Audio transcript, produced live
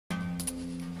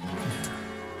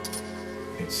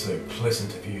It's so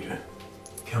pleasant of you to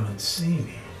come and see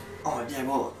me. Oh, yeah,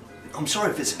 well, I'm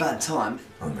sorry if it's a bad time.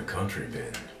 On the contrary,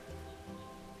 Ben,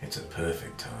 it's a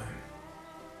perfect time.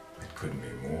 It couldn't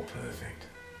be more perfect.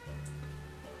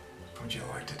 Would you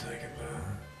like to take a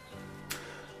bath?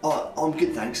 Oh, I'm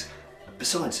good, thanks.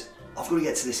 Besides, I've got to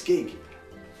get to this gig.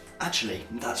 Actually,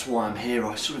 that's why I'm here.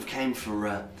 I sort of came for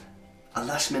a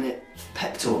last-minute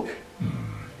pep talk.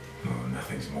 Well,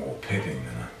 nothing's more pepping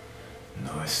than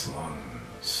a nice, long,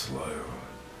 slow,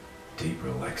 deep,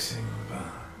 relaxing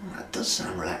bath. That does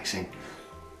sound relaxing.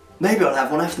 Maybe I'll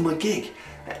have one after my gig.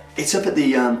 It's up at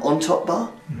the On Top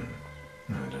bar.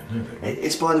 No, I don't know that.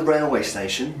 It's by the railway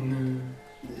station.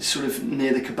 It's sort of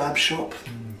near the kebab shop.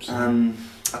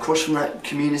 Across from that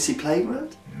community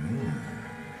playground.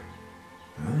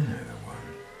 I know the one.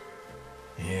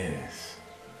 Yes.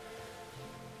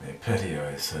 Their patio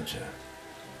is such a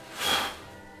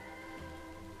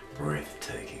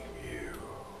breathtaking view.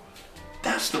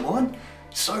 That's the one.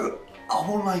 So I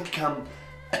want like a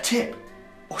tip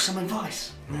or some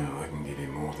advice. No, I can give you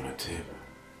more than a tip.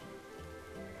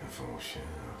 A full shaft.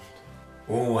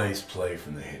 Always play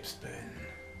from the hips, Ben.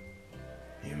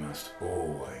 You must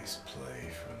always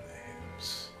play from the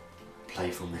hips.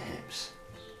 Play from the hips.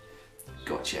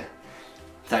 Gotcha.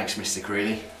 Thanks, Mr.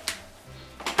 Creely.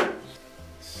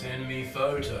 Send me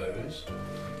photos.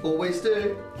 Always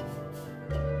do.